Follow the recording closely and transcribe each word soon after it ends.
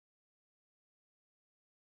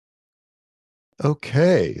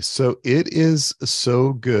Okay, so it is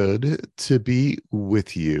so good to be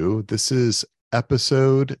with you. This is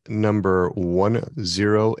episode number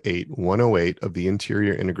 108 of the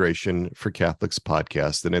Interior Integration for Catholics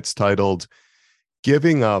podcast, and it's titled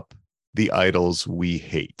Giving Up the Idols We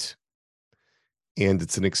Hate. And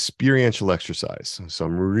it's an experiential exercise. So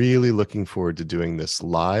I'm really looking forward to doing this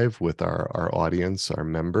live with our audience, our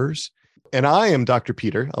members. And I am Dr.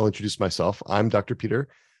 Peter. I'll introduce myself. I'm Dr. Peter.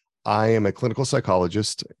 I am a clinical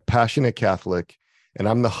psychologist, passionate Catholic, and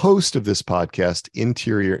I'm the host of this podcast,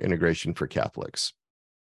 Interior Integration for Catholics.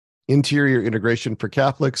 Interior Integration for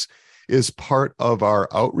Catholics is part of our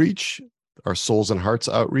outreach, our Souls and Hearts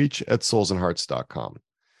outreach at soulsandhearts.com.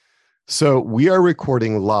 So we are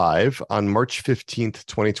recording live on March 15th,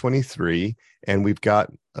 2023, and we've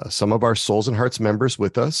got some of our Souls and Hearts members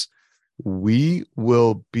with us. We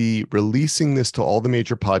will be releasing this to all the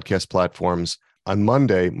major podcast platforms on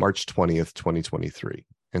Monday, March 20th, 2023.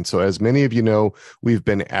 And so as many of you know, we've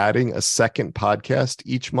been adding a second podcast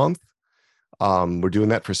each month. We're doing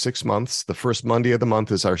that for 6 months. The first Monday of the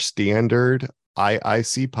month is our standard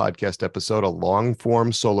IIC podcast episode, a long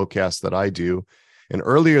form solo cast that I do. And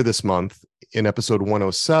earlier this month in episode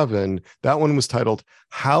 107, that one was titled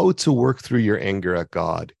How to Work Through Your Anger at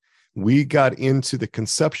God. We got into the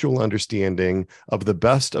conceptual understanding of the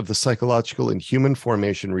best of the psychological and human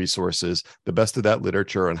formation resources, the best of that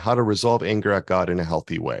literature, and how to resolve anger at God in a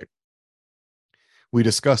healthy way. We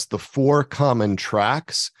discussed the 4 common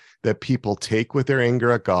tracks that people take with their anger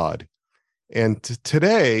at God. And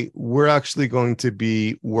today, we're actually going to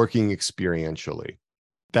be working experientially.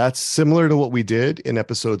 That's similar to what we did in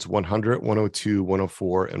episodes 100, 102,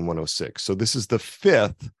 104, and 106. So this is the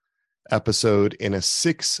 5th episode in a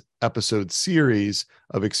 6-episode series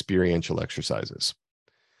of experiential exercises.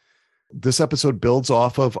 This episode builds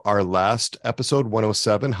off of our last episode,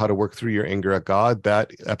 107, How to Work Through Your Anger at God.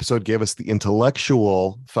 That episode gave us the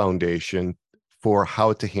intellectual foundation for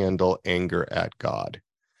how to handle anger at God.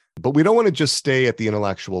 But we don't want to just stay at the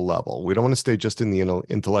intellectual level. We don't want to stay just in the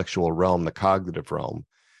intellectual realm, the cognitive realm,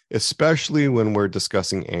 especially when we're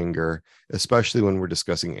discussing anger, especially when we're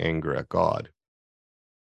discussing anger at God.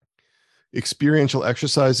 Experiential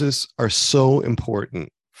exercises are so important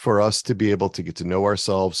for us to be able to get to know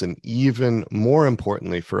ourselves, and even more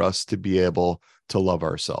importantly, for us to be able to love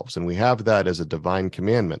ourselves. And we have that as a divine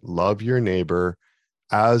commandment: love your neighbor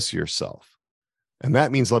as yourself. And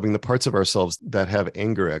that means loving the parts of ourselves that have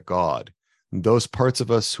anger at God. Those parts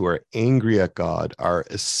of us who are angry at God are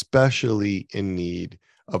especially in need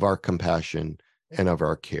of our compassion and of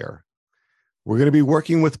our care. We're going to be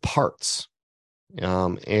working with parts.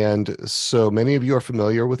 And so many of you are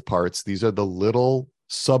familiar with parts. These are the little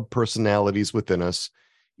sub-personalities within us.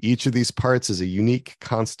 Each of these parts is a unique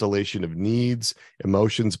constellation of needs,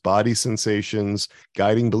 emotions, body sensations,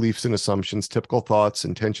 guiding beliefs and assumptions, typical thoughts,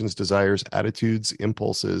 intentions, desires, attitudes,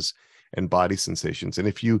 impulses, and body sensations. And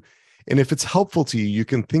if it's helpful to you, you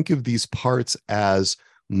can think of these parts as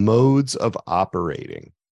modes of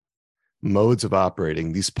operating. Modes of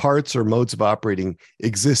operating. These parts or modes of operating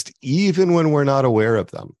exist even when we're not aware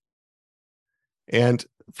of them. And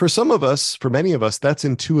for some of us, for many of us, that's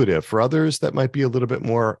intuitive. For others, that might be a little bit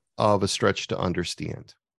more of a stretch to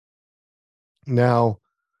understand. Now,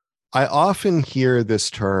 I often hear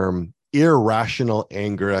this term, irrational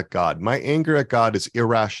anger at God. My anger at God is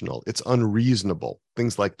irrational. It's unreasonable,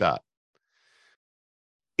 things like that.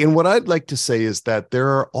 And what I'd like to say is that there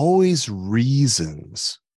are always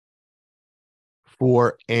reasons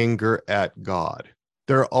for anger at God.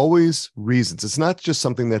 There are always reasons. It's not just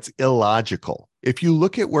something that's illogical. If you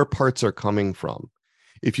look at where parts are coming from,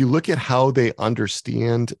 if you look at how they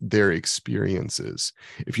understand their experiences,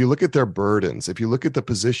 if you look at their burdens, if you look at the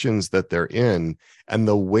positions that they're in and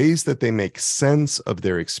the ways that they make sense of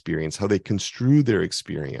their experience, how they construe their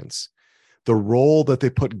experience, the role that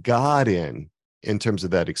they put God in terms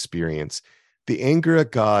of that experience, the anger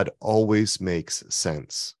at God always makes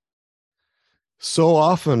sense. So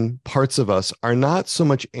often, parts of us are not so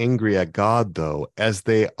much angry at God, though, as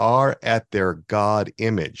they are at their God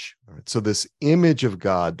image. So this image of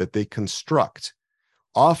God that they construct,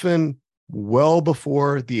 often well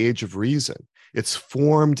before the age of reason, it's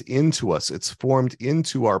formed into us. It's formed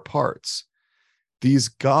into our parts. These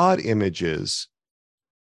God images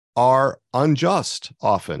are unjust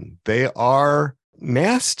often. They are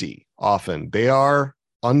nasty often. They are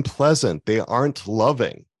unpleasant. They aren't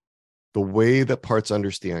loving. The way that parts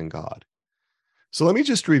understand God. So let me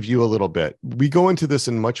just review a little bit. We go into this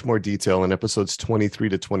in much more detail in episodes 23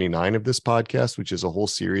 to 29 of this podcast, which is a whole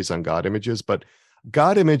series on God images. But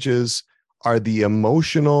God images are the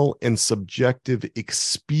emotional and subjective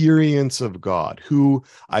experience of God, who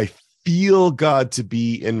I feel God to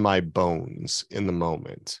be in my bones in the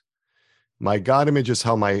moment. My God image is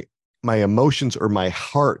how my emotions or my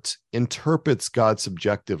heart interprets God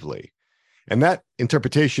subjectively. And that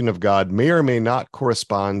interpretation of God may or may not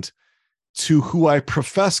correspond to who I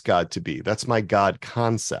profess God to be. That's my God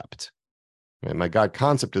concept. And my God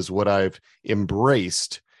concept is what I've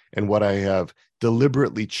embraced and what I have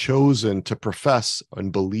deliberately chosen to profess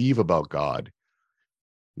and believe about God.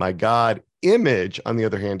 My God image, on the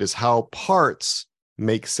other hand, is how parts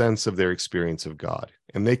make sense of their experience of God,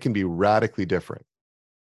 and they can be radically different.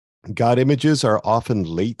 God images are often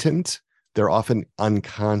latent. They're often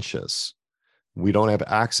unconscious. We don't have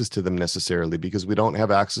access to them necessarily because we don't have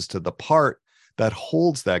access to the part that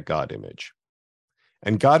holds that God image.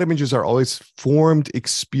 And God images are always formed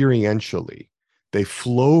experientially. They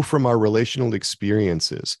flow from our relational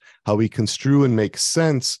experiences, how we construe and make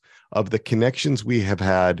sense of the connections we have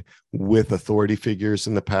had with authority figures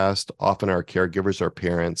in the past, often our caregivers, our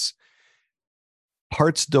parents.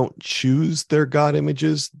 Parts don't choose their God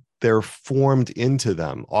images. They're formed into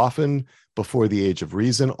them, often before the age of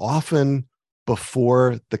reason, often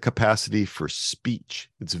before the capacity for speech.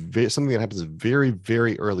 It's something that happens very,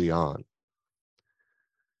 very early on.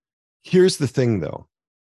 Here's the thing, though.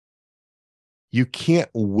 You can't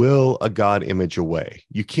will a God image away.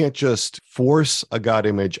 You can't just force a God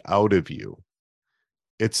image out of you.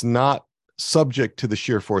 It's not subject to the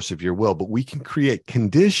sheer force of your will, but we can create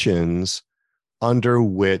conditions under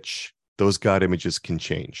which those God images can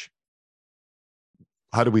change.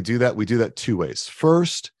 How do we do that? We do that two ways.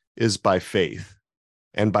 First is by faith,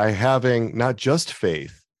 and by having not just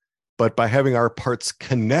faith, but by having our parts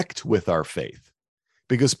connect with our faith.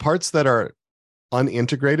 Because parts that are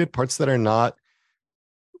unintegrated, parts that are not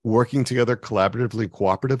working together collaboratively,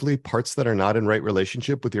 cooperatively, parts that are not in right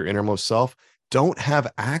relationship with your innermost self, don't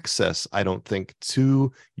have access, I don't think,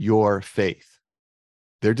 to your faith.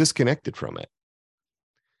 They're disconnected from it.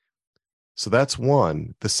 So that's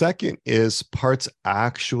one. The second is parts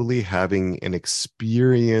actually having an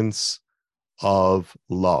experience of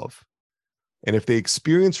love. And if they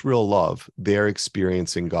experience real love, they're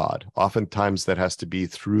experiencing God. Oftentimes that has to be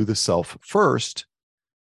through the self first.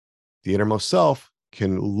 The innermost self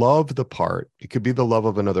can love the part. It could be the love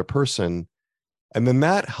of another person. And then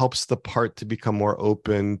that helps the part to become more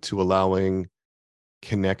open to allowing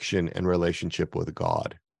connection and relationship with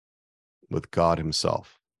God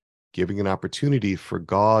himself, giving an opportunity for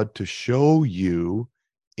God to show you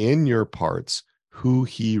in your parts who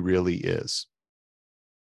he really is.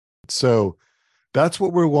 So that's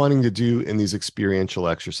what we're wanting to do in these experiential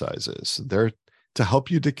exercises. They're to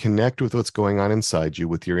help you to connect with what's going on inside you,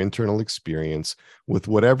 with your internal experience, with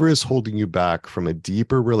whatever is holding you back from a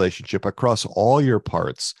deeper relationship across all your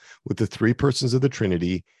parts with the three persons of the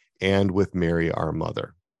Trinity and with Mary, our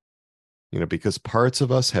mother. Because parts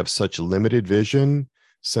of us have such limited vision,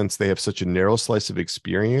 since they have such a narrow slice of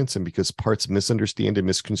experience, and because parts misunderstand and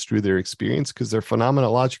misconstrue their experience because they're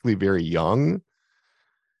phenomenologically very young,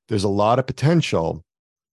 there's a lot of potential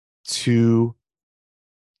to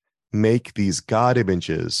make these God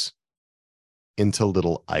images into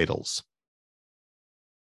little idols.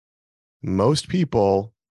 Most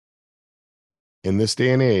people in this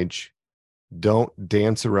day and age don't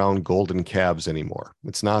dance around golden calves anymore.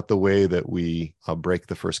 It's not the way that we break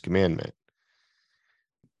the first commandment.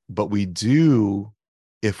 But we do,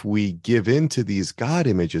 if we give in to these God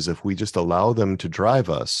images, if we just allow them to drive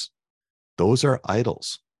us, those are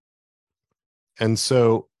idols. And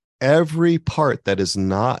so every part that is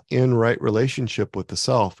not in right relationship with the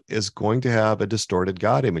self is going to have a distorted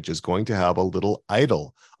God image, is going to have a little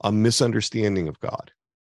idol, a misunderstanding of God.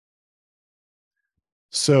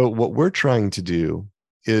 So what we're trying to do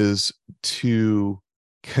is to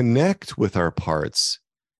connect with our parts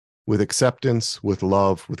with acceptance, with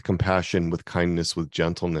love, with compassion, with kindness, with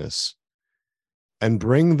gentleness, and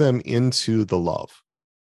bring them into the love.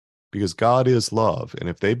 Because God is love. And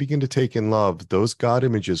if they begin to take in love, those God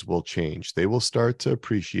images will change. They will start to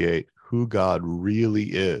appreciate who God really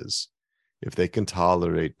is if they can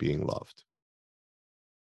tolerate being loved.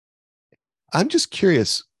 I'm just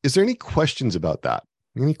curious, is there any questions about that?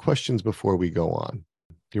 Any questions before we go on?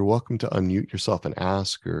 You're welcome to unmute yourself and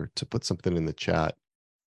ask, or to put something in the chat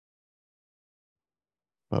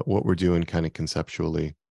about what we're doing kind of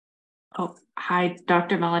conceptually. Oh, hi,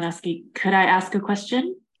 Dr. Malinowski. Could I ask a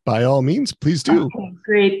question? By all means, please do. Okay,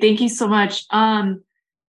 great. Thank you so much.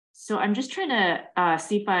 So I'm just trying to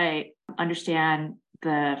see if I understand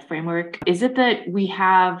the framework. Is it that we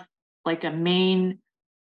have like a main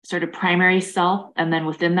sort of primary self, and then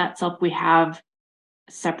within that self we have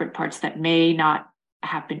separate parts that may not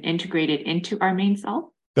have been integrated into our main self.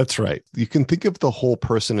 That's right. You can think of the whole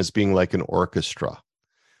person as being like an orchestra.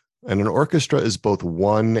 And an orchestra is both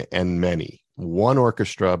one and many. One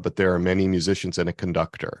orchestra, but there are many musicians and a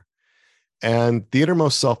conductor. And the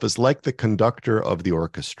innermost self is like the conductor of the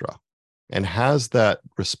orchestra and has that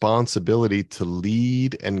responsibility to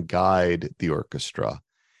lead and guide the orchestra.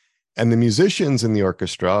 And the musicians in the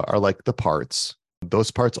orchestra are like the parts.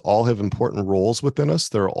 Those parts all have important roles within us.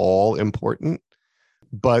 They're all important,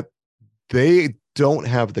 but they don't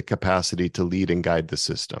have the capacity to lead and guide the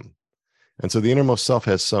system. And so the innermost self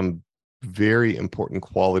has some very important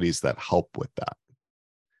qualities that help with that.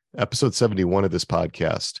 Episode 71 of this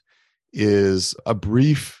podcast is a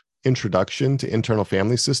brief introduction to internal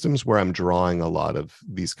family systems where I'm drawing a lot of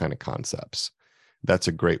these kind of concepts. That's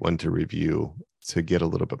a great one to review to get a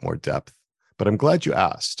little bit more depth. But I'm glad you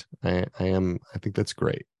asked. I think that's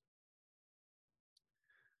great.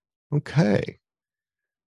 Okay.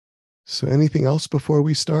 So anything else before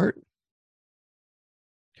we start?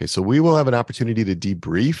 Okay, so we will have an opportunity to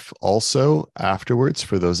debrief also afterwards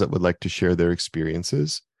for those that would like to share their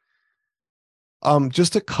experiences.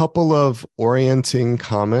 Just a couple of orienting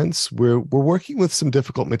comments. We're working with some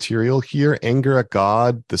difficult material here. Anger at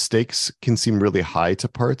God, the stakes can seem really high to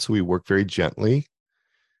parts. So we work very gently.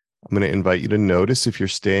 I'm going to invite you to notice if you're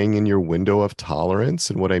staying in your window of tolerance.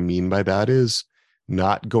 And what I mean by that is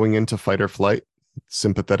not going into fight or flight,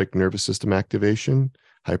 sympathetic nervous system activation,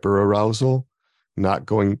 hyperarousal, not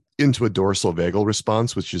going into a dorsal vagal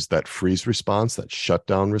response, which is that freeze response, that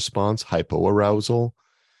shutdown response, hypoarousal,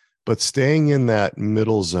 but staying in that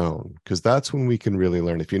middle zone, because that's when we can really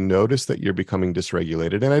learn. If you notice that you're becoming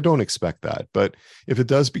dysregulated, and I don't expect that, but if it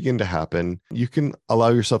does begin to happen, you can allow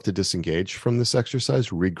yourself to disengage from this exercise,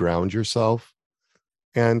 reground yourself,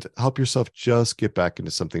 and help yourself just get back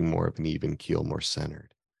into something more of an even keel, more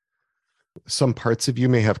centered. Some parts of you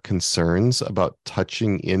may have concerns about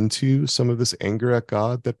touching into some of this anger at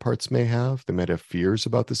God that parts may have. They might have fears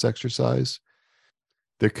about this exercise.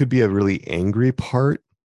 There could be a really angry part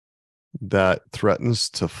that threatens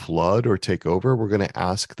to flood or take over. We're going to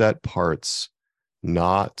ask that parts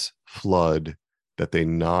not flood, that they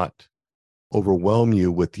not overwhelm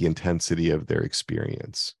you with the intensity of their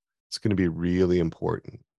experience. It's going to be really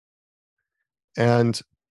important. And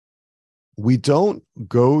we don't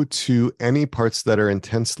go to any parts that are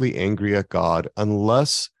intensely angry at God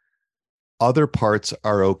unless other parts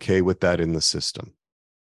are okay with that in the system.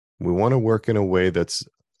 We want to work in a way that's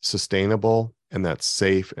sustainable and that's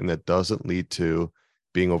safe and that doesn't lead to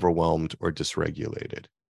being overwhelmed or dysregulated.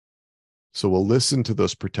 So we'll listen to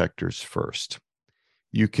those protectors first.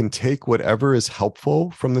 You can take whatever is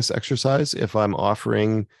helpful from this exercise. If I'm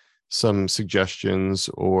offering some suggestions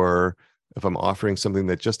or if I'm offering something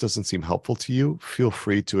that just doesn't seem helpful to you, feel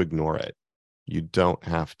free to ignore it. You don't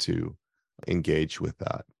have to engage with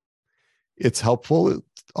that. It's helpful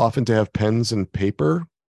often to have pens and paper,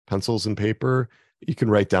 pencils and paper. You can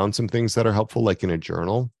write down some things that are helpful, like in a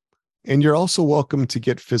journal. And you're also welcome to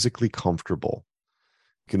get physically comfortable.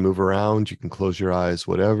 You can move around, you can close your eyes,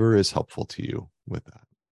 whatever is helpful to you with that.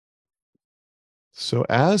 So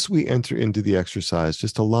as we enter into the exercise,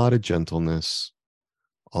 just a lot of gentleness,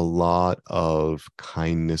 a lot of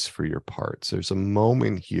kindness for your parts. There's a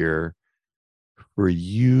moment here for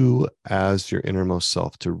you as your innermost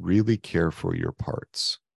self to really care for your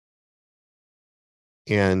parts.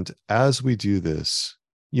 And as we do this,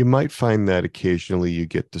 you might find that occasionally you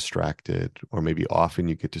get distracted, or maybe often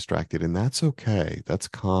you get distracted, and that's okay. That's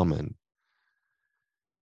common.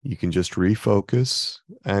 You can just refocus.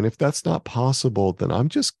 And if that's not possible, then I'm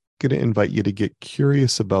just going to invite you to get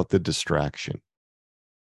curious about the distraction.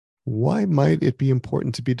 Why might it be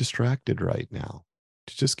important to be distracted right now?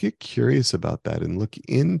 To just get curious about that and look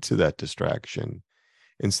into that distraction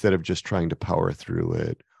instead of just trying to power through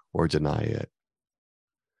it or deny it.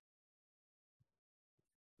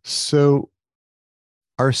 So,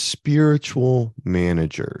 our spiritual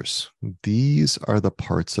managers, these are the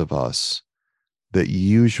parts of us that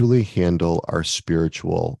usually handle our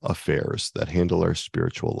spiritual affairs, that handle our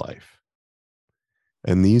spiritual life.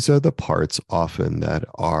 And these are the parts often that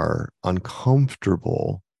are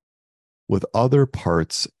uncomfortable with other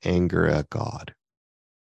parts' anger at God.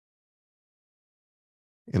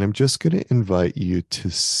 And I'm just going to invite you to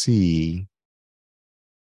see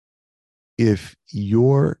if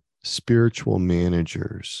your spiritual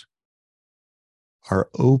managers are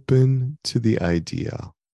open to the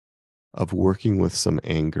idea of working with some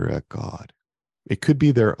anger at God. It could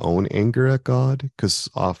be their own anger at God, because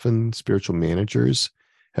often spiritual managers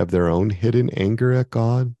have their own hidden anger at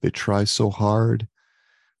God. They try so hard.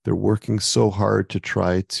 They're working so hard to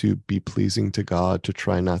try to be pleasing to God, to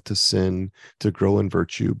try not to sin, to grow in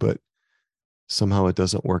virtue, but somehow it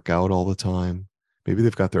doesn't work out all the time. Maybe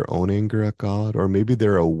they've got their own anger at God, or maybe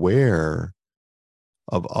they're aware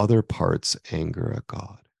of other parts' anger at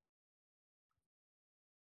God.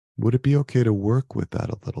 Would it be okay to work with that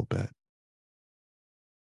a little bit?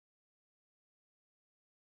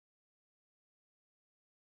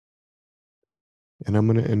 And I'm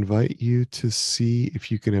going to invite you to see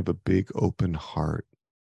if you can have a big open heart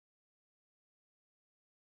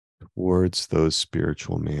towards those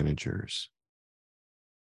spiritual managers.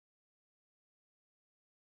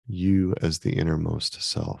 You as the innermost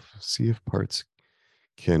self. See if parts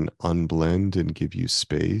can unblend and give you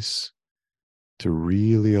space to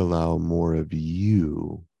really allow more of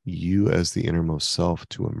you as the innermost self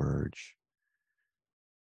to emerge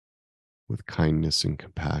with kindness and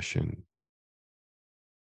compassion,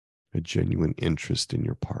 a genuine interest in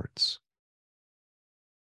your parts.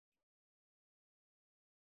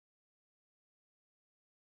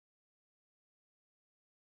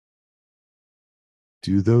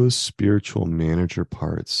 Do those spiritual manager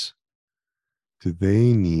parts, do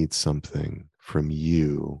they need something from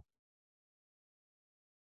you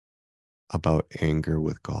about anger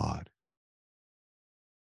with God?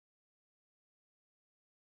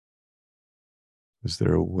 Is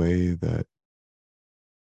there a way that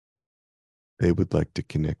they would like to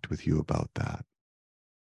connect with you about that?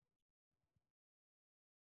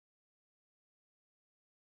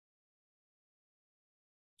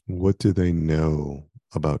 What do they know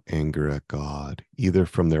about anger at God, either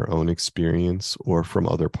from their own experience or from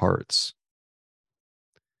other parts?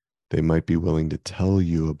 They might be willing to tell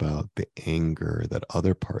you about the anger that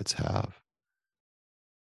other parts have.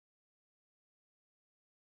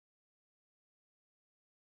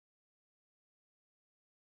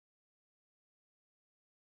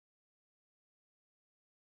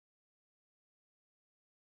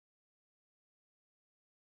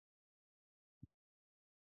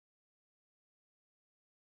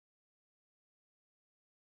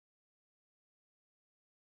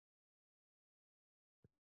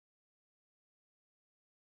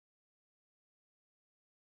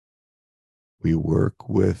 We work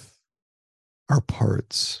with our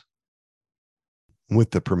parts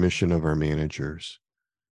with the permission of our managers.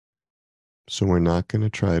 So we're not going to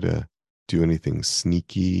try to do anything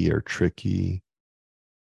sneaky or tricky.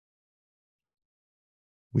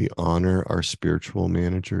 We honor our spiritual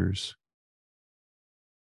managers.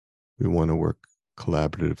 We want to work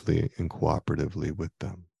collaboratively and cooperatively with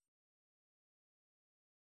them.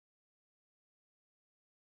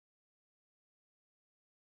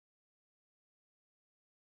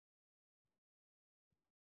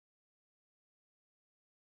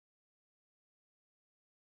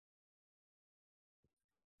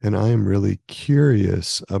 And I am really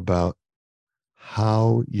curious about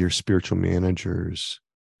how your spiritual managers,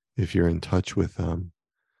 if you're in touch with them,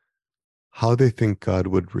 how they think God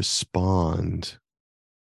would respond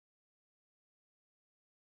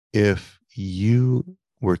if you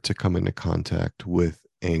were to come into contact with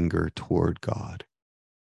anger toward God.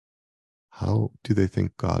 How do they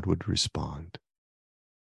think God would respond?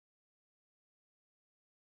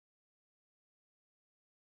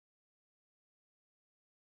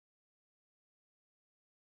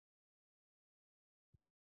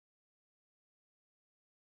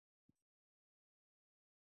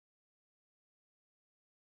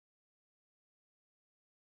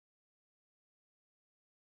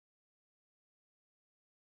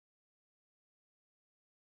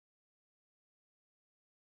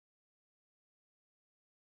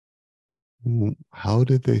 How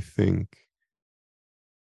did they think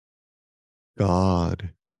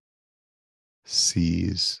God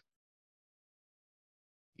sees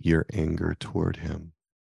your anger toward him?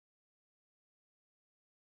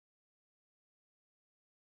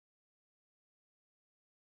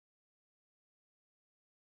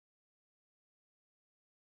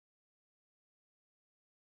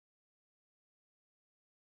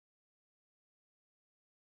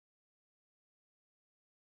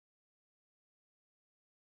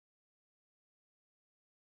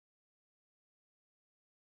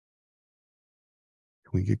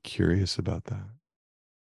 Can we get curious about that?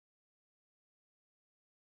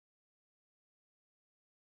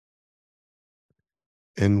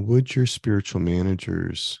 And would your spiritual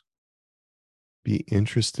managers be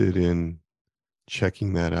interested in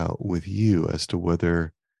checking that out with you as to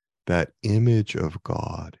whether that image of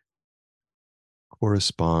God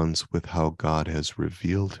corresponds with how God has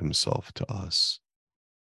revealed himself to us?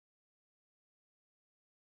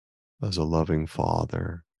 as a loving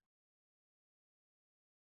father,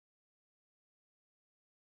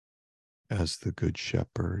 as the good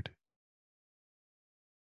shepherd.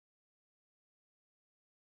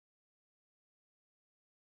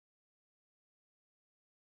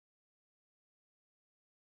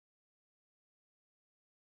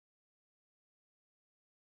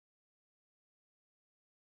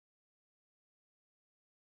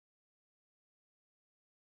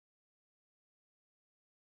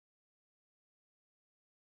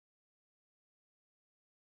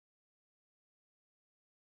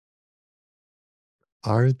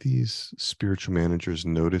 Are these spiritual managers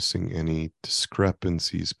noticing any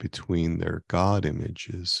discrepancies between their God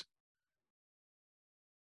images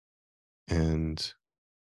and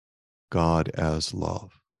God as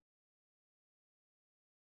love?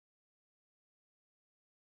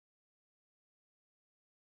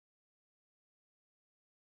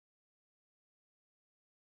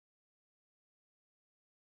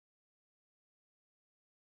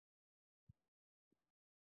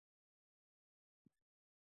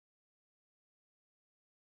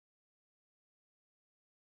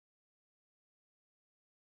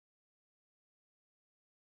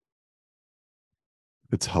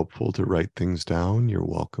 If it's helpful to write things down, you're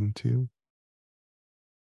welcome to.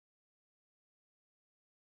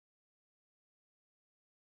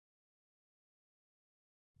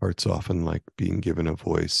 Art's often like being given a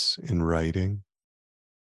voice in writing.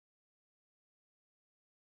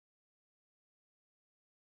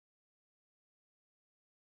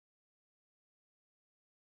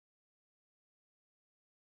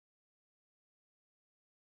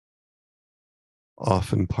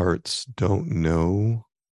 Often parts don't know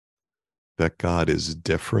that God is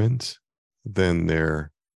different than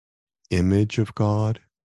their image of God.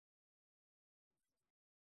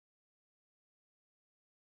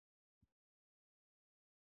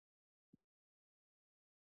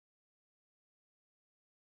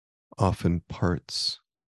 Often parts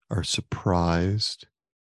are surprised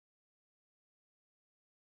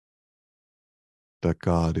that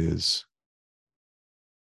God is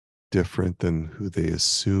different than who they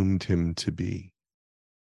assumed him to be.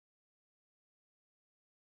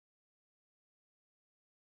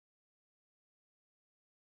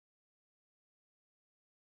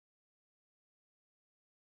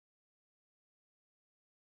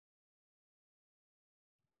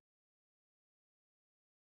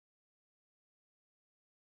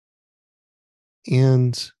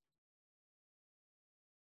 And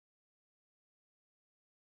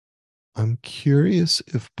I'm curious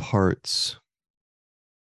if parts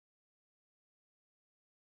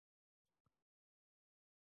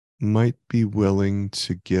might be willing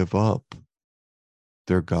to give up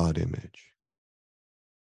their God image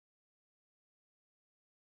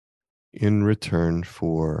in return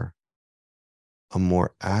for a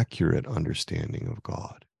more accurate understanding of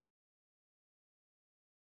God.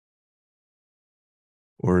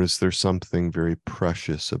 Or is there something very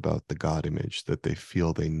precious about the God image that they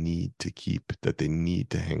feel they need to keep, that they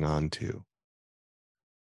need to hang on to?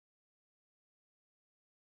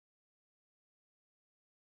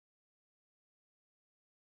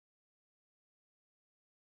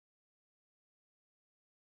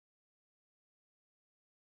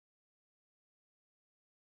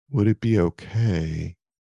 Would it be okay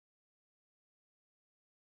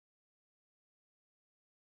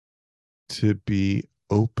to be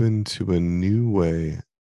open to a new way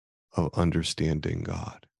of understanding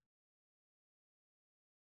God?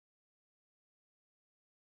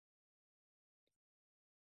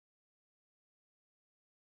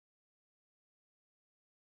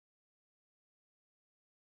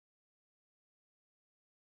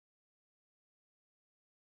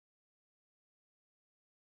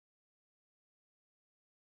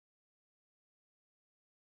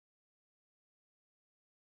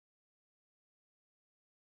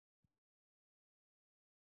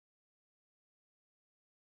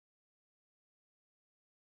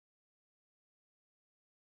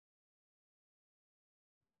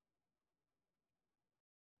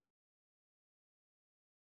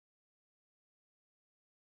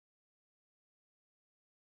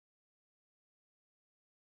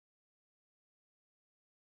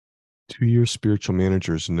 Do your spiritual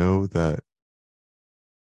managers know that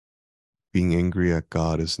being angry at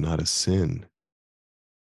God is not a sin?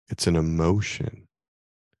 It's an emotion.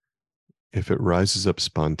 If it rises up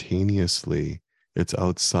spontaneously, it's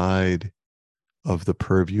outside of the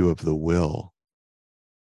purview of the will.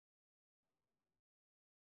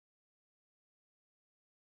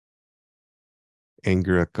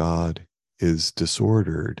 Anger at God is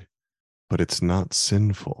disordered, but it's not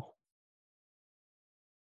sinful.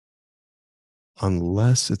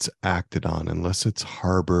 unless it's acted on, unless it's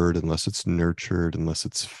harbored, unless it's nurtured, unless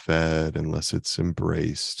it's fed, unless it's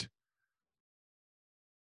embraced,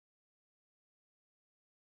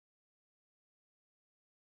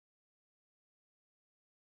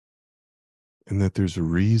 and that there's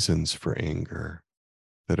reasons for anger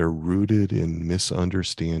that are rooted in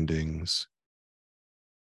misunderstandings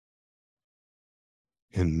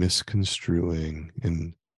and misconstruing.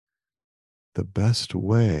 And the best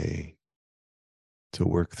way to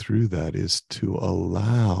work through that is to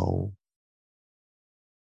allow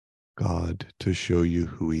God to show you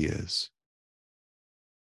who He is.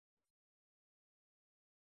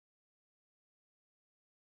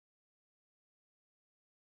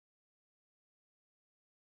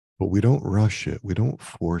 But we don't rush it, we don't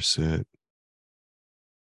force it.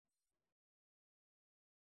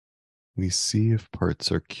 We see if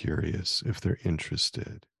parts are curious, if they're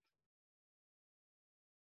interested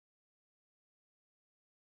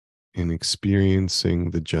in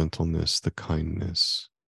experiencing the gentleness, the kindness,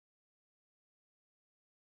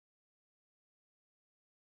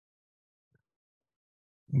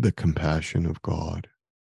 the compassion of God,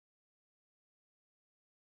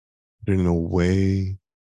 but in a way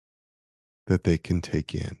that they can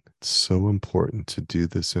take in. It's so important to do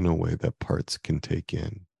this in a way that parts can take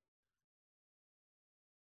in.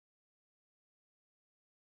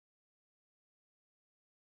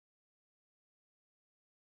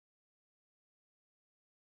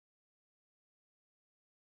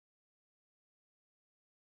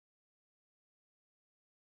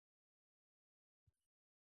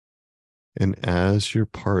 And as your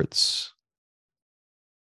parts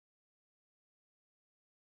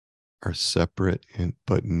are separate and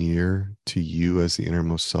but near to you as the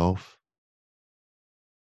innermost self,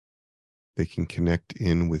 they can connect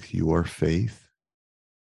in with your faith,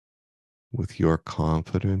 with your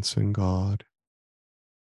confidence in God.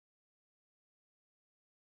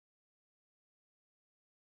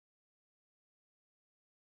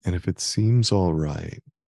 And if it seems all right,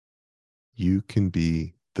 you can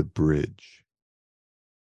be the bridge,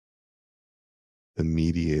 the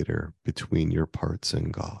mediator between your parts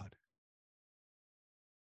and God.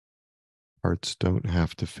 Parts don't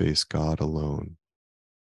have to face God alone.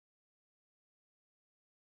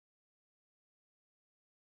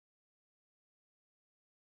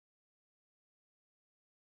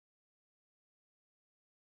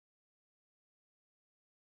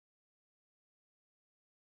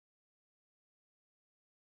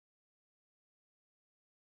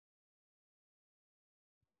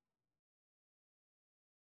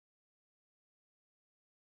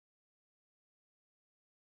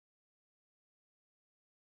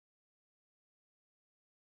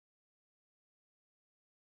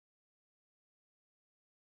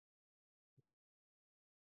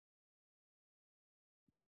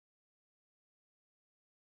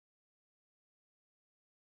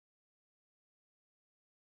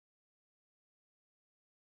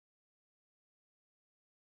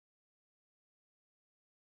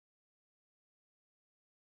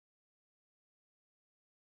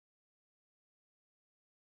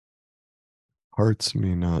 Hearts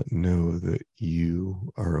may not know that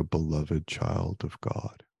you are a beloved child of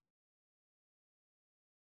God,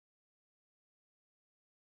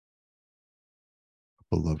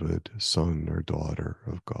 a beloved son or daughter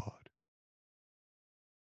of God.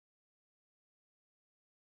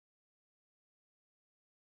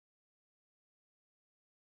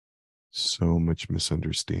 So much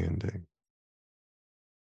misunderstanding.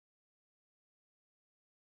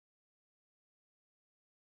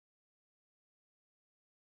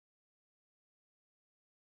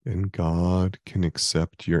 And God can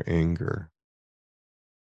accept your anger.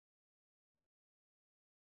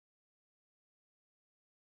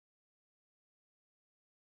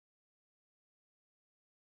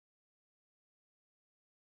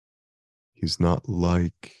 He's not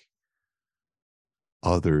like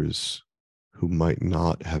others who might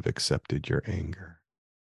not have accepted your anger.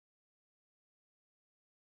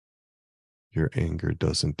 Your anger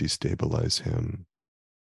doesn't destabilize him,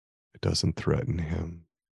 it doesn't threaten him.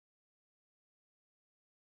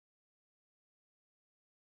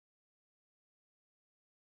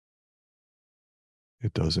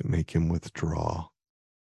 It doesn't make him withdraw.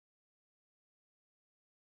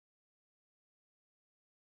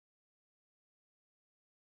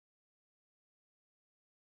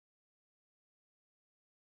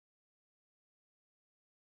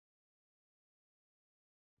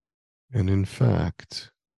 And in fact,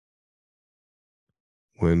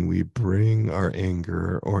 when we bring our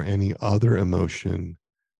anger or any other emotion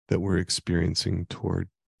that we're experiencing toward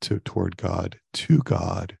God to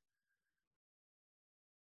God,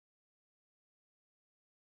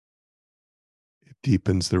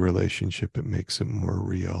 deepens the relationship. It makes it more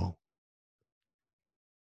real.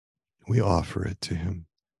 We offer it to him.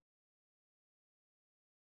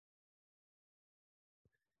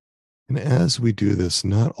 And as we do this,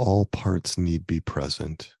 not all parts need be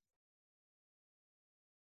present.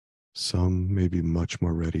 Some may be much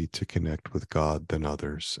more ready to connect with God than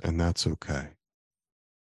others, and that's okay.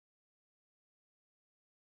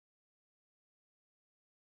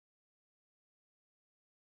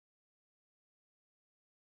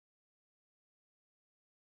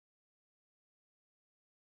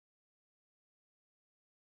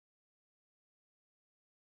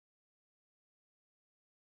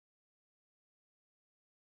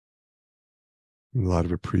 A lot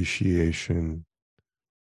of appreciation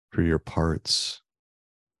for your parts,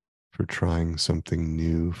 for trying something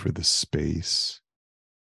new, for the space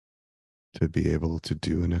to be able to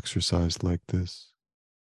do an exercise like this.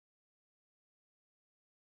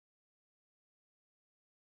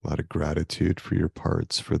 A lot of gratitude for your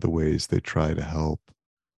parts, for the ways they try to help.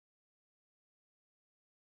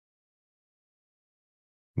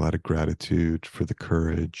 A lot of gratitude for the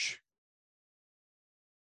courage.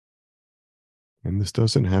 And this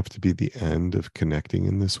doesn't have to be the end of connecting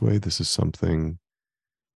in this way. This is something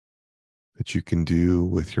that you can do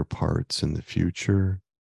with your parts in the future.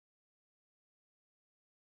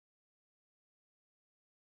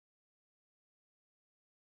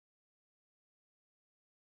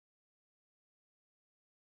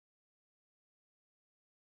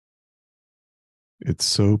 It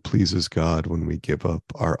so pleases God when we give up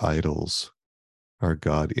our idols, our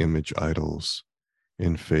God image idols,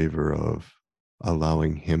 in favor of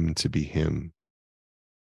allowing Him to be Him.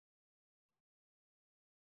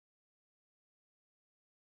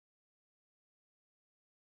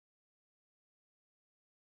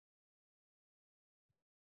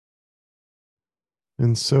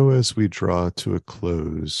 And so, as we draw to a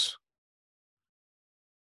close,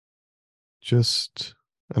 just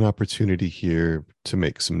an opportunity here to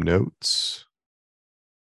make some notes,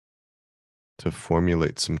 to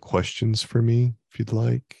formulate some questions for me, if you'd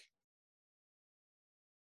like.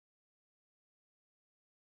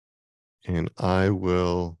 And I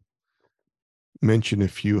will mention a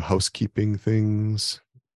few housekeeping things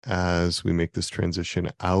as we make this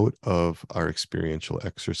transition out of our experiential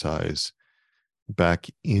exercise back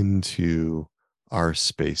into our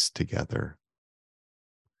space together.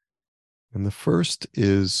 And the first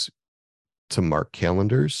is to mark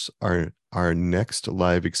calendars. Our next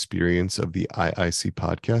live experience of the IIC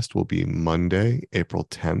podcast will be Monday, April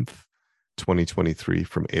 10th, 2023,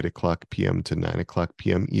 from 8 o'clock p.m. to 9 o'clock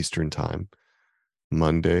p.m. Eastern Time.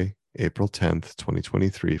 Monday, April 10th,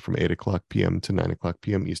 2023, from 8 o'clock p.m. to 9 o'clock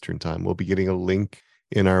p.m. Eastern Time. We'll be getting a link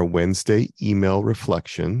in our Wednesday email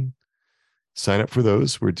reflection. Sign up for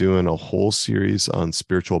those. We're doing a whole series on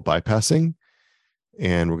spiritual bypassing,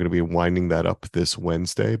 and we're going to be winding that up this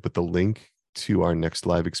Wednesday, but the link to our next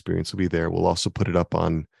live experience will be there. We'll also put it up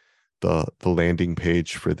on the landing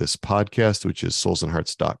page for this podcast, which is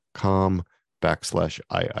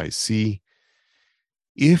soulsandhearts.com/IIC.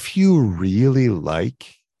 If you really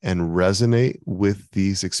like and resonate with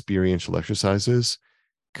these experiential exercises,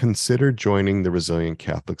 consider joining the Resilient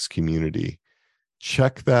Catholics community.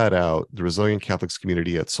 Check that out, the Resilient Catholics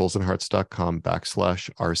community, at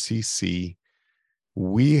soulsandhearts.com/RCC.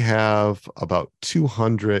 We have about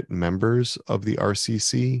 200 members of the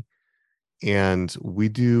RCC, and we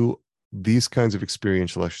do these kinds of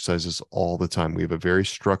experiential exercises all the time. We have a very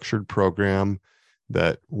structured program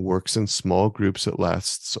that works in small groups. It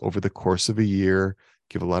lasts over the course of a year,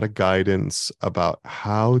 give a lot of guidance about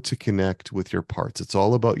how to connect with your parts. It's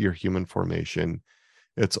all about your human formation.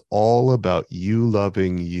 It's all about you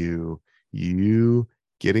loving you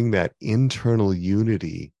getting that internal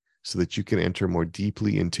unity so that you can enter more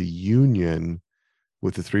deeply into union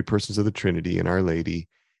with the three persons of the Trinity and Our Lady,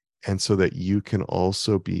 and so that you can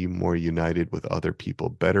also be more united with other people,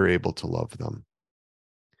 better able to love them.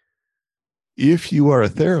 If you are a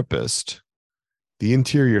therapist, the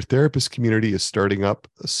Interior Therapist community is starting up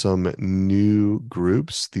some new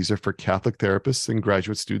groups. These are for Catholic therapists and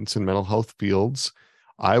graduate students in mental health fields.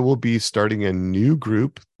 I will be starting a new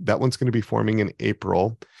group. That one's going to be forming in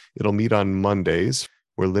April. It'll meet on Mondays.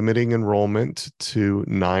 We're limiting enrollment to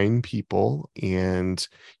 9 people, and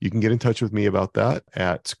you can get in touch with me about that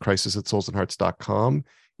at crisis@soulsandhearts.com.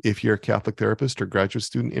 If you're a Catholic therapist or graduate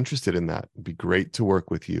student interested in that, it'd be great to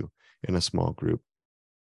work with you in a small group.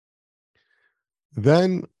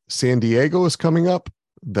 Then San Diego is coming up.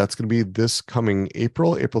 That's going to be this coming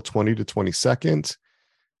April 20 to 22nd.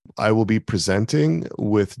 I will be presenting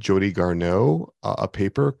with Jody Garneau a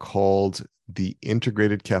paper called The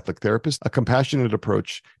Integrated Catholic Therapist, a compassionate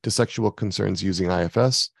approach to sexual concerns using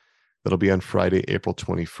IFS. That'll be on Friday, April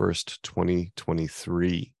 21st,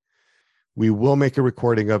 2023. We will make a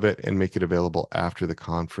recording of it and make it available after the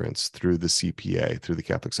conference through the CPA, through the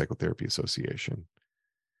Catholic Psychotherapy Association.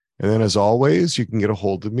 And then, as always, you can get a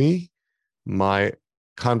hold of me. My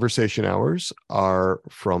conversation hours are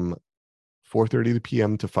from 4:30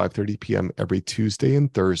 p.m. to 5:30 p.m. every Tuesday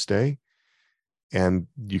and Thursday. And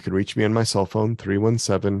you can reach me on my cell phone,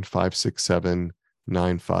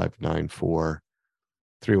 317-567-9594,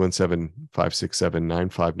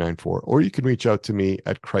 317-567-9594, or you can reach out to me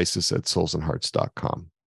at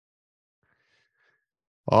crisis@soulsandhearts.com.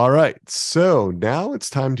 All right, so now it's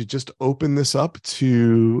time to just open this up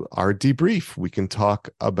to our debrief. We can talk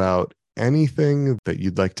about anything that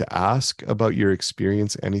you'd like to ask about your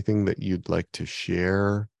experience, anything that you'd like to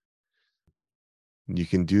share. You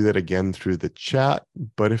can do that again through the chat,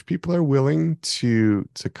 but if people are willing to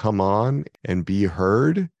come on and be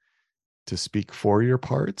heard, to speak for your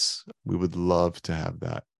parts, we would love to have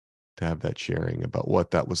that sharing about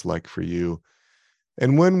what that was like for you.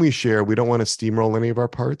 And when we share, we don't want to steamroll any of our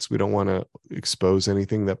parts. We don't want to expose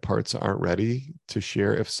anything that parts aren't ready to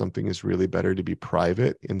share. If something is really better to be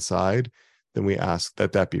private inside, then we ask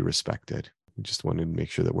that that be respected. We just wanted to make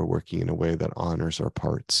sure that we're working in a way that honors our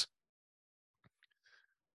parts.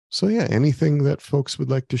 So yeah, anything that folks would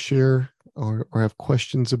like to share or have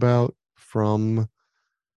questions about from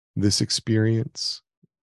this experience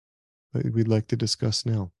that we'd like to discuss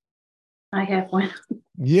now? I have one.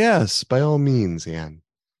 Yes, by all means, Anne.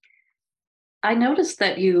 I noticed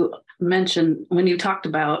that you mentioned when you talked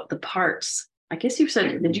about the parts, I guess you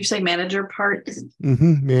said, did you say manager parts?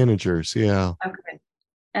 Mm-hmm. Managers, yeah. Okay.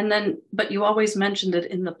 And then, but you always mentioned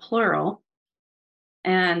it in the plural.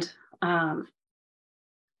 And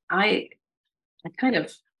I kind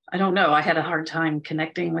of, I don't know, I had a hard time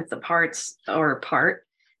connecting with the parts or part.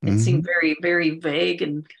 It seemed very, very vague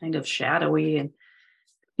and kind of shadowy and,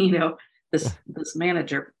 this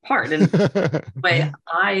manager part. And the way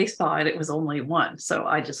I thought it was only one. So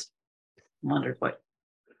I just wondered what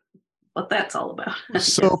that's all about.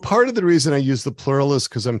 So part of the reason I use the plural is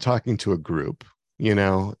because I'm talking to a group,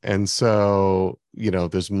 and so,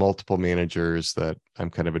 there's multiple managers that I'm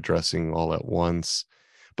kind of addressing all at once.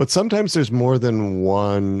 But sometimes there's more than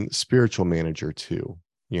one spiritual manager too,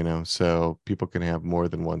 so people can have more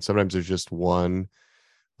than one. Sometimes there's just one.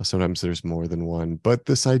 Sometimes there's more than one. But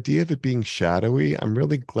this idea of it being shadowy, I'm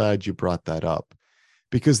really glad you brought that up,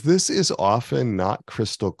 because this is often not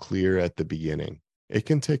crystal clear at the beginning. It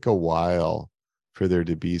can take a while for there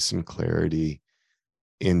to be some clarity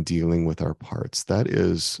in dealing with our parts. That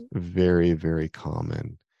is very, very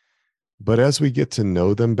common. But as we get to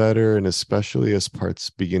know them better, and especially as parts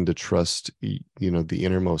begin to trust, the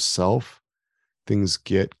innermost self, things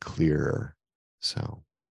get clearer. So,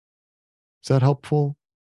 is that helpful?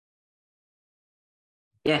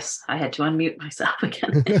 Yes, I had to unmute myself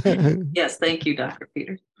again. Yes, thank you, Dr.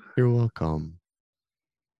 Peter. You're welcome.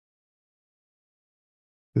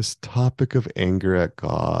 This topic of anger at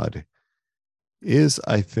God is,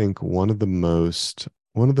 I think, one of the most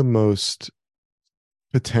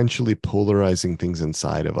potentially polarizing things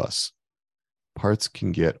inside of us. Parts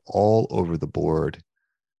can get all over the board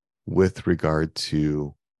with regard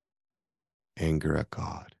to anger at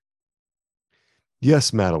God.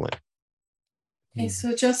 Yes, Madeline. Okay,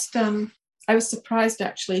 so just I was surprised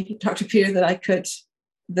actually, Dr. Peter, that I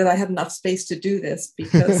had enough space to do this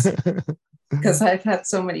because I've had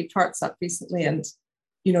so many parts up recently, and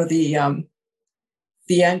the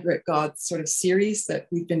Anger at God sort of series that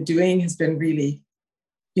we've been doing has been really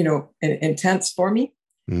intense for me.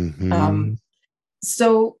 Mm-hmm.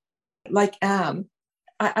 So like I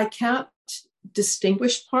can't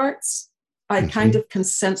distinguish parts. I kind of can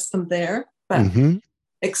sense them there, but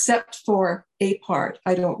except for a part,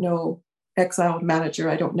 I don't know, exiled manager,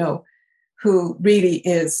 I don't know, who really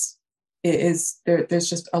is there. There's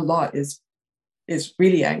just a lot is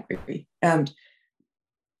really angry and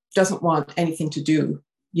doesn't want anything to do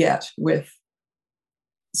yet with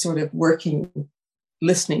sort of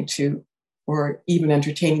listening to, or even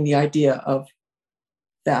entertaining the idea of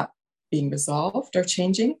that being resolved or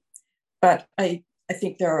changing. But I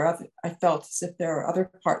think I felt as if there are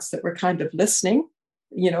other parts that were kind of listening,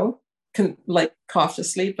 like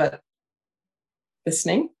cautiously, but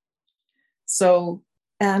listening. So,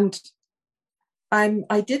 and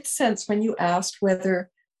I did sense when you asked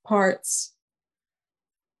whether parts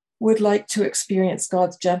would like to experience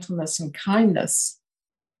God's gentleness and kindness,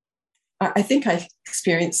 I think I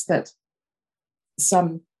experienced that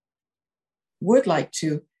some would like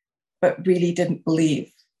to, but really didn't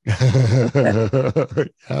believe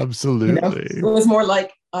Absolutely. It was more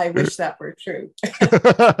like, I wish that were true.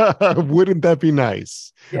 Wouldn't that be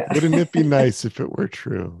nice? Yeah. Wouldn't it be nice if it were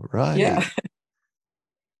true? Right. Yeah.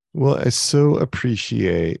 Well, I so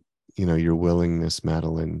appreciate, your willingness,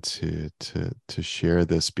 Madeline, to share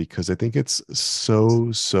this, because I think it's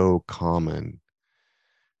so common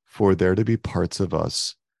for there to be parts of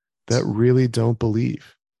us that really don't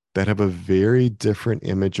believe, that have a very different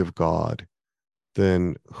image of God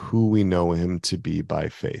than who we know him to be by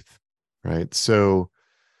faith, right? So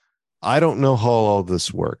I don't know how all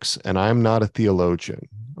this works, and I'm not a theologian,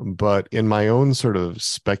 but in my own sort of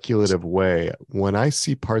speculative way, when I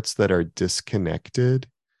see parts that are disconnected,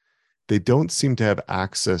 they don't seem to have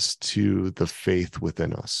access to the faith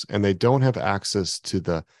within us, and they don't have access to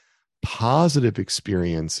the positive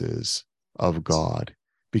experiences of God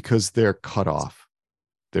because they're cut off.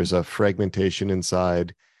 There's a fragmentation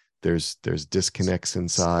inside, there's disconnects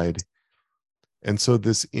inside. And so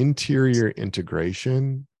this interior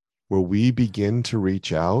integration where we begin to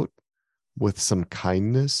reach out with some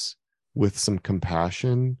kindness, with some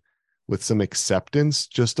compassion, with some acceptance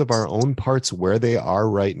just of our own parts where they are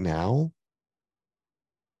right now,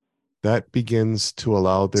 that begins to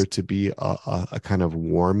allow there to be a kind of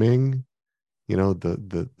warming,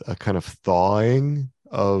 a kind of thawing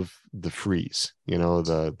of the freeze,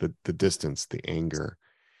 the distance, the anger,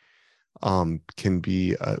 can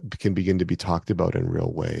begin to be talked about in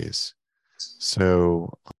real ways.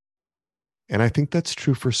 So, and I think that's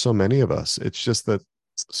true for so many of us. It's just that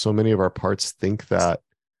so many of our parts think that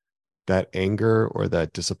that anger or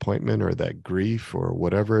that disappointment or that grief or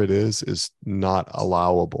whatever it is not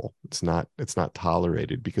allowable. It's not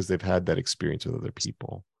tolerated because they've had that experience with other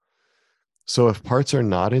people. So if parts are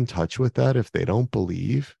not in touch with that, if they don't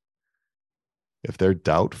believe, if they're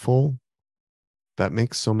doubtful, that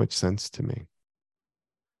makes so much sense to me.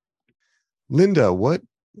 Linda, what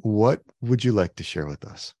would you like to share with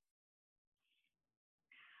us?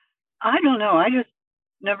 I don't know. I just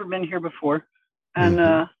never been here before. And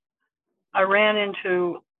I ran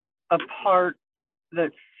into a part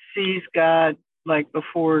that sees God like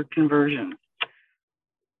before conversion.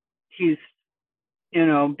 He's,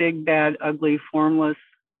 big, bad, ugly, formless,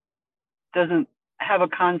 doesn't have a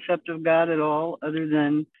concept of God at all other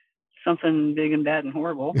than something big and bad and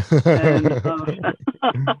horrible. And,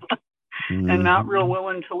 and not real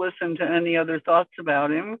willing to listen to any other thoughts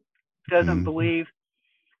about him. Doesn't believe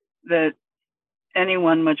that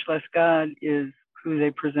anyone, much less God, is who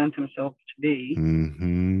they present themselves to be.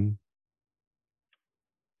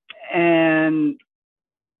 And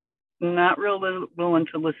not real willing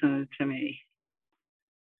to listen to me.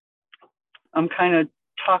 I'm kind of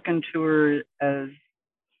talking to her as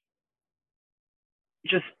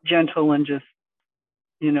just gentle and just,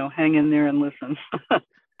 hang in there and listen.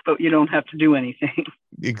 But you don't have to do anything.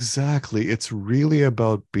 Exactly. It's really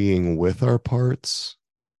about being with our parts.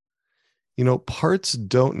 Parts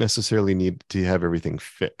don't necessarily need to have everything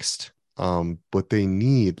fixed. What they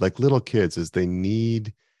need, like little kids, is they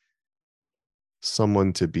need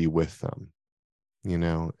someone to be with them,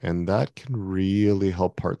 and that can really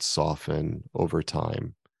help parts soften over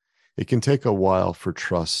time. It can take a while for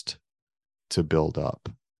trust to build up.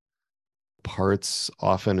 Parts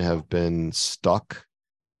often have been stuck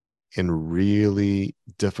in really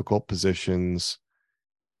difficult positions.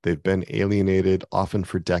 They've been alienated, often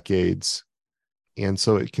for decades. And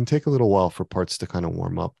so it can take a little while for parts to kind of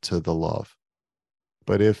warm up to the love.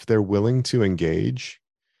 But if they're willing to engage,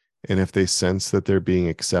 and if they sense that they're being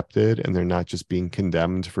accepted and they're not just being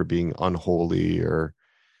condemned for being unholy or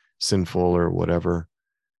sinful or whatever,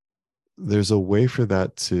 there's a way for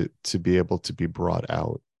that to be able to be brought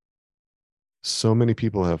out. So many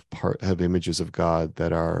people have images of God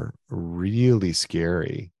that are really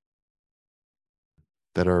scary,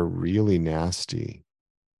 that are really nasty.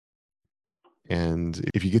 And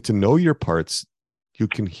if you get to know your parts, you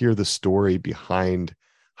can hear the story behind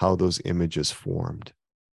how those images formed.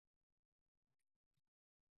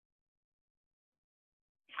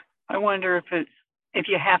 I wonder if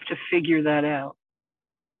you have to figure that out.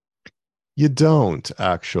 You don't,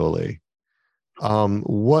 actually.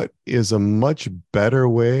 What is a much better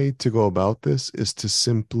way to go about this is to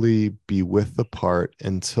simply be with the part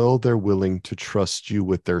until they're willing to trust you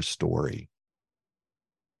with their story.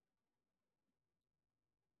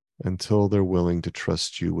 Until they're willing to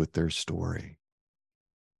trust you with their story.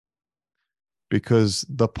 Because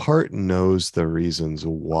the part knows the reasons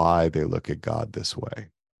why they look at God this way.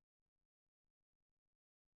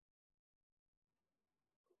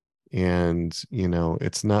 And,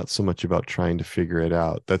 it's not so much about trying to figure it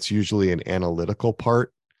out. That's usually an analytical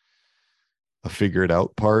part. a figured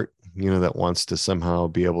out part, that wants to somehow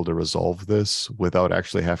be able to resolve this without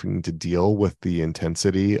actually having to deal with the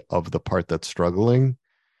intensity of the part that's struggling.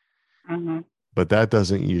 Mm-hmm. But that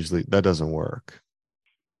doesn't work.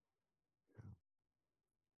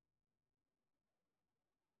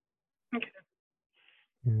 Okay.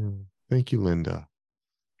 Yeah. Thank you, Linda.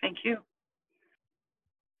 Thank you.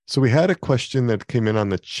 So we had a question that came in on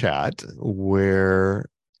the chat where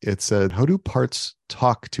it said, how do parts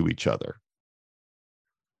talk to each other?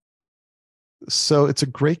 So it's a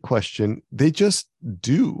great question. They just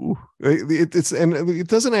do. And it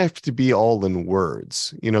doesn't have to be all in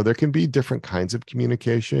words. There can be different kinds of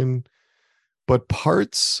communication, but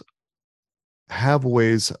parts have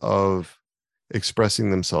ways of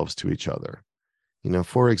expressing themselves to each other.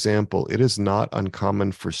 For example, it is not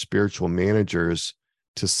uncommon for spiritual managers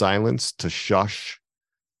to silence, to shush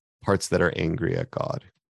parts that are angry at God,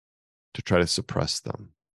 to try to suppress them.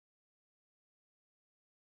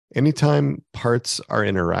 Anytime parts are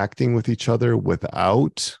interacting with each other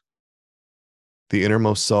without the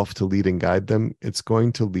innermost self to lead and guide them, it's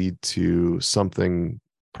going to lead to something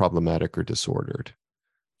problematic or disordered.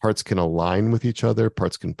 Parts can align with each other,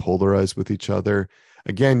 parts can polarize with each other.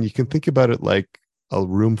 Again, you can think about it like a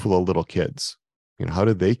room full of little kids. How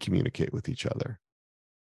do they communicate with each other?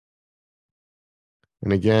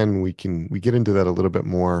 And again, we get into that a little bit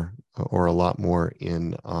more or a lot more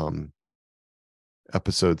in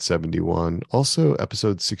episode 71. Also,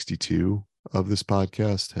 episode 62 of this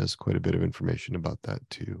podcast has quite a bit of information about that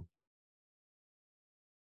too.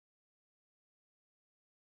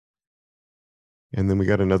 And then we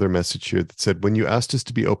got another message here that said, when you asked us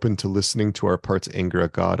to be open to listening to our part's anger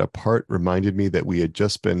at God, a part reminded me that we had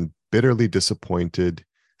just been bitterly disappointed,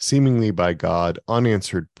 seemingly by God,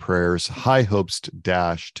 unanswered prayers, high hopes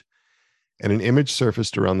dashed, and an image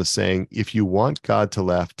surfaced around the saying, if you want God to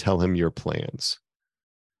laugh, tell him your plans.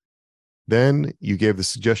 Then you gave the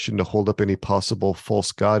suggestion to hold up any possible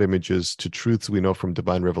false God images to truths we know from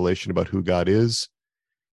divine revelation about who God is.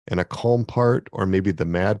 And a calm part, or maybe the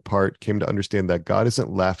mad part, came to understand that God isn't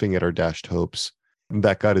laughing at our dashed hopes, and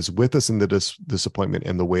that God is with us in the disappointment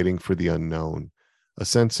and the waiting for the unknown. A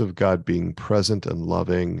sense of God being present and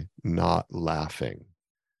loving, not laughing.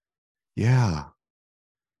 Yeah.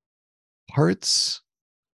 Hearts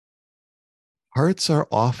are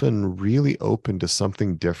often really open to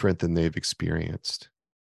something different than they've experienced.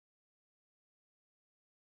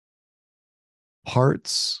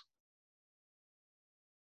 Hearts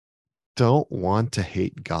don't want to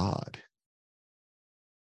hate God.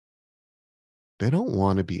 They don't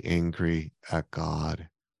want to be angry at God.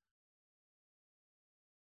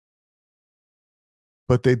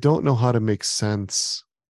 But they don't know how to make sense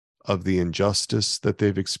of the injustice that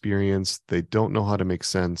they've experienced. They don't know how to make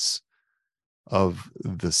sense of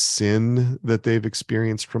the sin that they've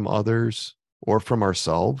experienced from others or from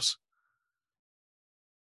ourselves.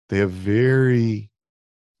 They have very,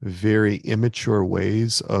 very immature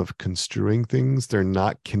ways of construing things. They're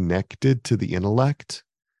not connected to the intellect.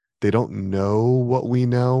 They don't know what we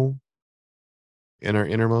know in our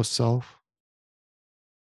innermost self.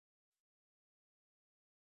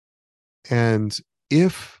 And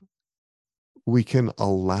if we can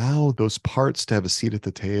allow those parts to have a seat at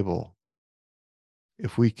the table,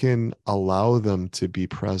 if we can allow them to be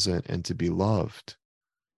present and to be loved,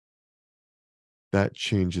 that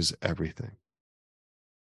changes everything.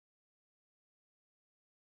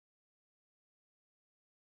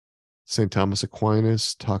 St. Thomas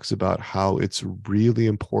Aquinas talks about how it's really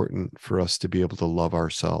important for us to be able to love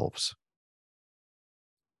ourselves.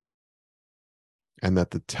 And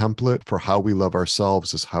that the template for how we love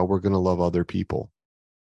ourselves is how we're going to love other people.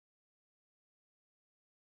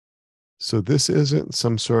 So this isn't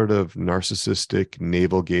some sort of narcissistic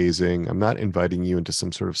navel gazing. I'm not inviting you into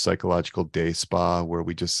some sort of psychological day spa where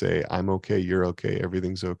we just say, I'm okay, you're okay,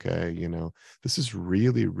 everything's okay. This is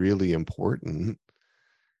really, really important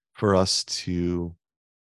for us to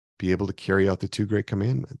be able to carry out the two great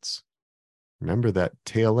commandments. Remember that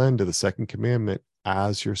tail end of the second commandment,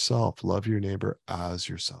 as yourself, love your neighbor as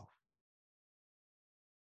yourself.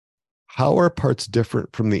 How are parts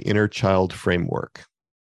different from the inner child framework?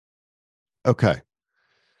 Okay.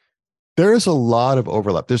 There is a lot of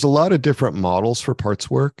overlap. There's a lot of different models for parts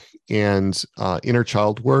work, and inner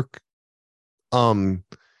child work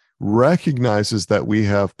recognizes that we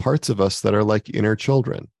have parts of us that are like inner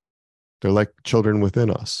children. They're like children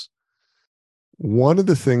within us. One of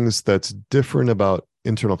the things that's different about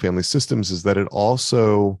internal family systems is that it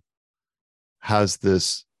also has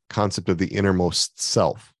this concept of the innermost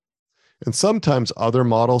self. And sometimes other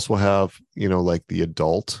models will have, like the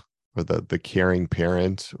adult or the caring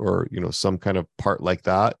parent, or some kind of part like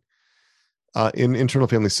that. In internal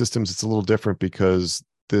family systems, it's a little different because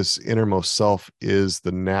this innermost self is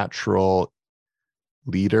the natural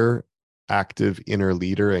leader, active inner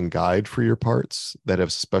leader and guide for your parts that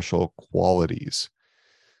have special qualities.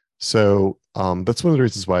 So that's one of the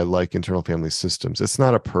reasons why I like internal family systems. It's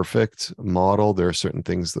not a perfect model. There are certain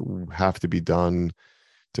things that have to be done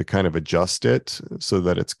to kind of adjust it so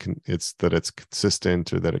that it's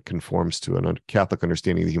consistent, or that it conforms to a Catholic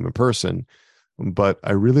understanding of the human person. But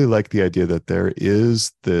I really like the idea that there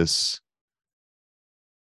is this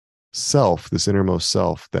self, this innermost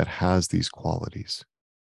self, that has these qualities.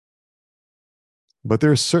 But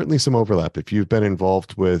there's certainly some overlap. If you've been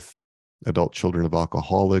involved with adult children of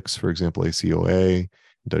alcoholics, for example, ACOA,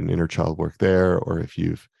 done inner child work there, or if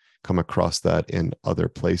you've come across that in other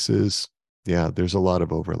places, yeah, there's a lot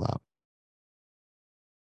of overlap.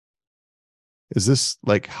 Is this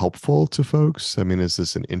like helpful to folks? I mean, is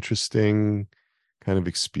this an interesting kind of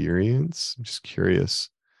experience? I'm just curious.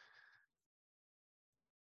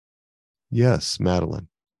 Yes, Madeline.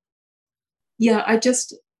 Yeah,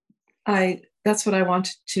 that's what I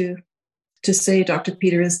wanted to say, Dr.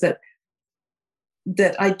 Peter, is that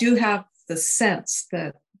I do have the sense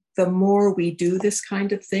that the more we do this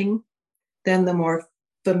kind of thing, then the more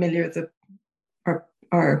familiar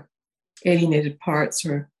our alienated parts,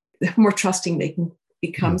 or the more trusting they can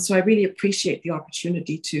become. So I really appreciate the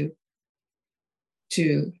opportunity to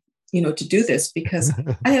do this, because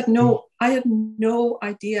I had no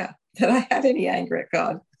idea that I had any anger at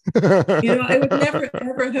God. I would never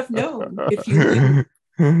ever have known if you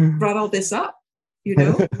brought all this up,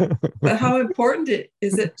 but how important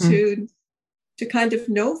is it to kind of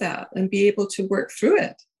know that and be able to work through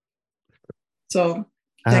it. So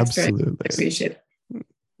thanks. Absolutely. Very much. I appreciate it.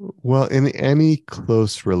 Well, in any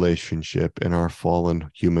close relationship in our fallen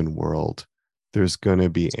human world, there's going to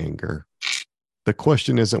be anger. The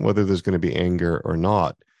question isn't whether there's going to be anger or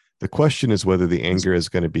not. The question is whether the anger is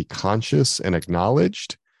going to be conscious and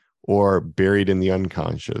acknowledged, or buried in the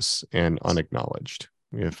unconscious and unacknowledged.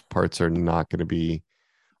 If parts are not going to be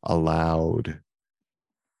allowed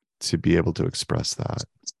to be able to express that.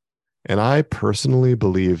 And I personally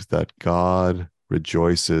believe that God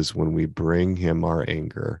rejoices when we bring him our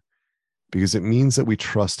anger, because it means that we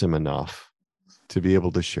trust him enough to be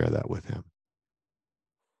able to share that with him.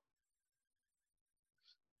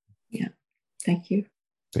 Yeah. Thank you.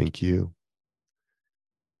 Thank you.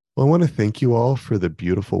 Well, I want to thank you all for the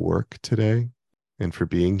beautiful work today and for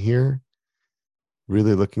being here.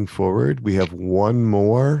 Really looking forward. We have one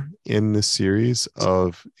more in this series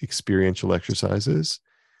of experiential exercises.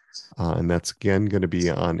 And that's again going to be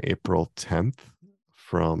on April 10th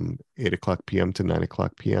from 8:00 p.m. to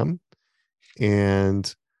 9:00 p.m.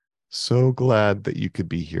 And so glad that you could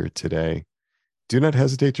be here today. Do not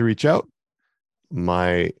hesitate to reach out.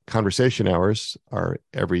 My conversation hours are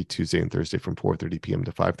every Tuesday and Thursday from 4:30 p.m.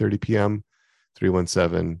 to 5:30 p.m.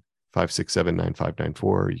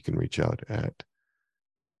 317-567-9594. You can reach out at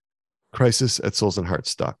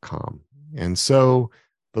crisis@soulsandhearts.com. And so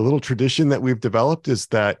the little tradition that we've developed is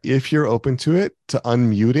that if you're open to it, to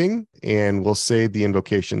unmuting, and we'll say the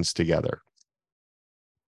invocations together.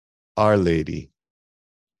 Our Lady,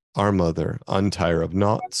 our Mother, untier of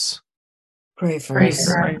knots, Pray for us.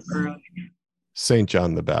 Saint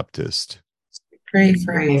John the Baptist, Pray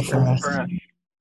for us.